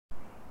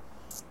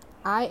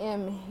I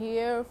am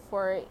here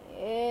for it.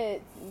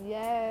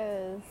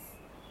 Yes.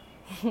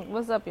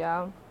 What's up,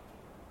 y'all?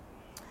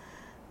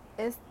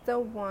 It's the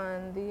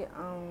one, the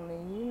only.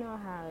 You know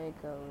how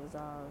it goes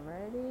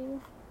already.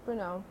 But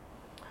no.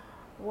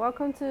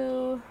 Welcome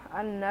to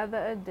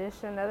another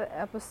edition, another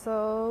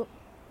episode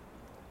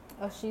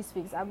of She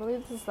Speaks. I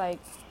believe this is like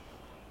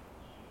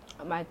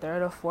my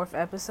third or fourth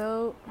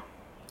episode.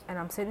 And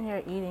I'm sitting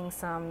here eating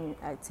some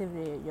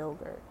activity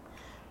yogurt.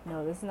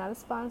 No, this is not a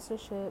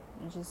sponsorship.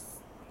 I'm just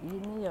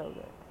eating the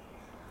yogurt.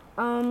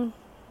 Um,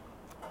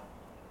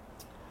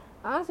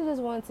 I honestly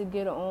just wanted to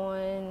get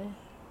on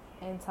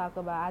and I talked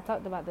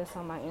about this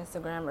on my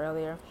Instagram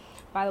earlier.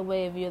 By the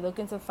way, if you're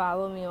looking to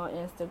follow me on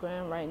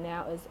Instagram right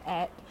now, it's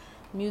at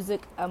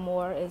Music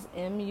Amor, is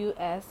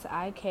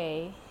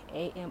MUSIKAMOR.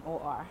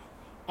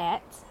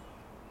 At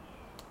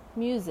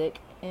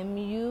Music,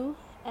 MUSIKAMOR,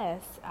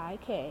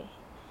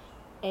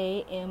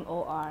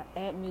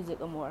 at Music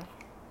Amor.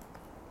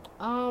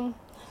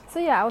 So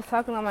yeah, I was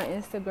talking on my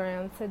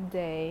Instagram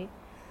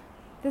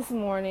this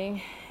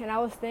morning, and I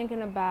was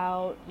thinking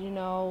about,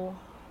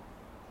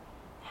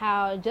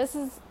 how just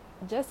as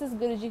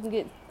good as you can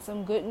get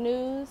some good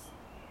news,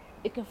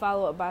 it can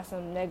follow up by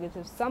something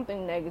negative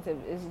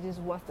is just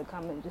wants to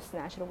come and just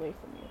snatch it away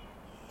from you.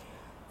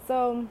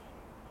 So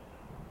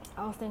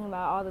I was thinking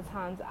about all the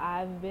times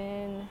I've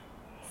been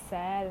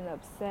sad and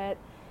upset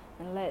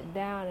and let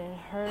down and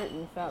hurt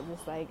and felt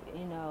just like,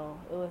 it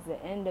was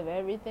the end of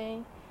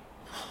everything.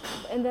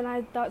 And then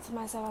I thought to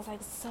myself, I was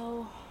like,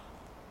 so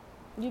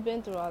you've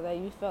been through all that.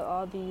 You felt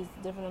all these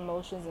different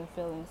emotions and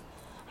feelings.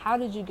 How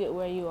did you get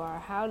where you are?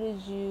 How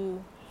did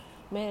you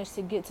manage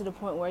to get to the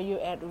point where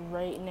you're at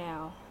right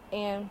now?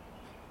 And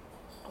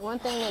one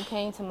thing that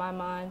came to my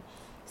mind,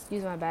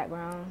 excuse my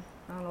background,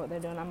 I don't know what they're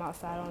doing. I'm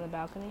outside on the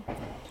balcony.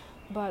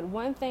 But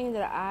one thing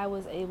that I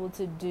was able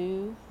to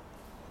do,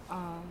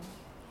 and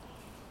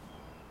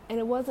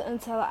it wasn't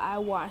until I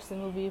watched the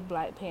movie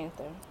Black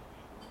Panther.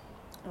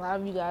 A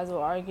lot of you guys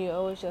will argue,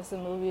 oh, it's just a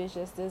movie, it's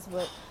just this,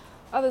 but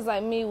others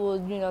like me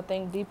will,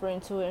 think deeper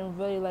into it and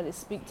really let it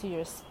speak to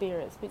your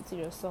spirit, speak to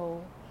your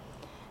soul.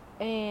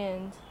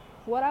 And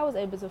what I was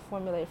able to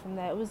formulate from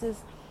that was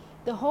just,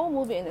 the whole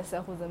movie in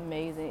itself was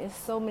amazing. It's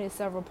so many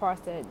several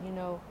parts that,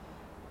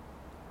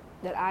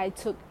 that I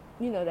took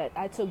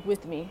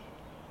with me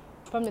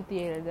from the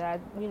theater that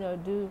I,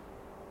 do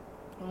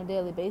on a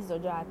daily basis or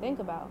that I think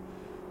about.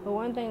 But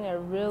one thing that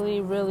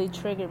really, really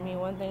triggered me,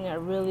 one thing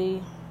that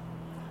really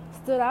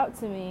stood out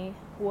to me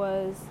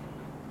was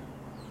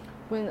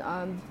when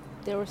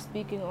they were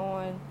speaking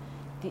on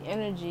the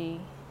energy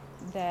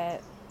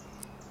that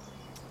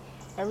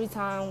every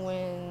time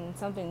when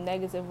something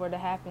negative were to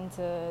happen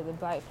to the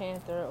Black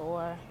Panther,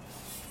 or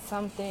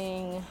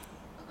something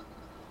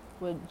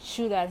would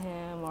shoot at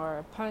him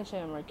or punch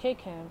him or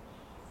kick him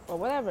or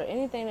whatever,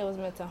 anything that was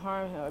meant to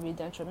harm him or be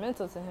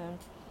detrimental to him,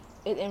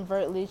 it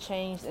inadvertently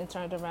changed and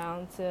turned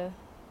around to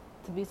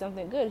be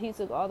something good. He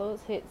took all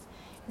those hits,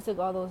 he took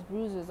all those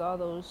bruises, all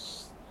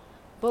those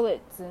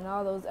bullets and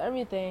all those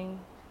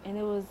everything, and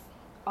it was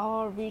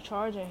all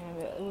recharging him.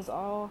 It was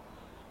all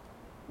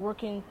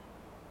working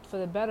for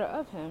the better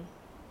of him.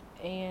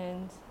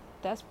 And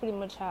that's pretty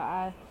much how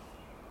I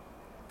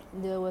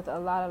deal with a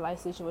lot of life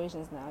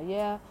situations now.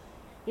 Yeah,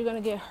 you're going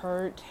to get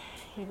hurt,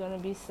 you're going to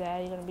be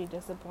sad, you're going to be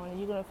disappointed,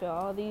 you're going to feel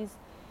all these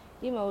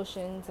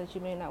emotions that you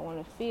may not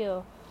want to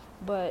feel,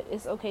 but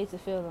it's okay to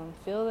feel them.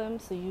 Feel them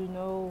so you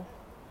know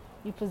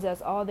you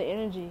possess all the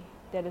energy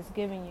that it's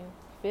giving you.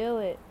 Feel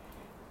it,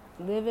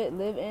 live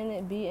in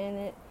it, be in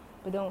it,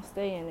 but don't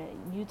stay in it.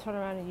 You turn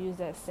around and use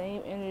that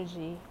same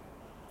energy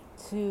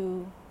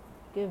to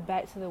give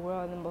back to the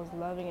world in the most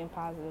loving and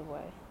positive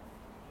way.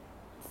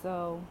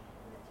 So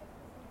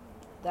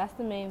that's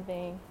the main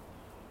thing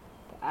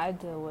that I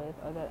deal with,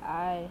 or that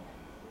I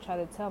try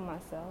to tell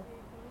myself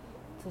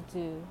to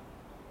do,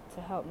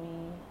 to help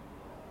me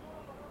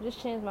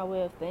just change my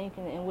way of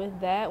thinking. And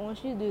with that,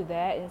 once you do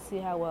that and see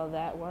how well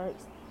that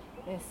works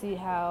and see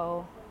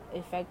how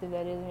effective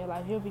that is in your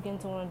life, you'll begin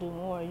to want to do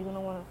more. You're going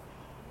to want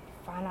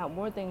to find out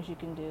more things you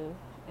can do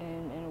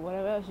and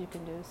whatever else you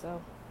can do.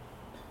 So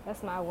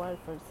that's my word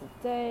for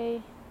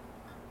today.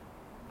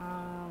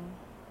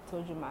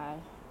 Told you my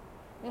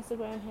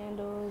Instagram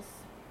handles.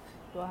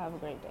 You all have a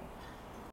great day.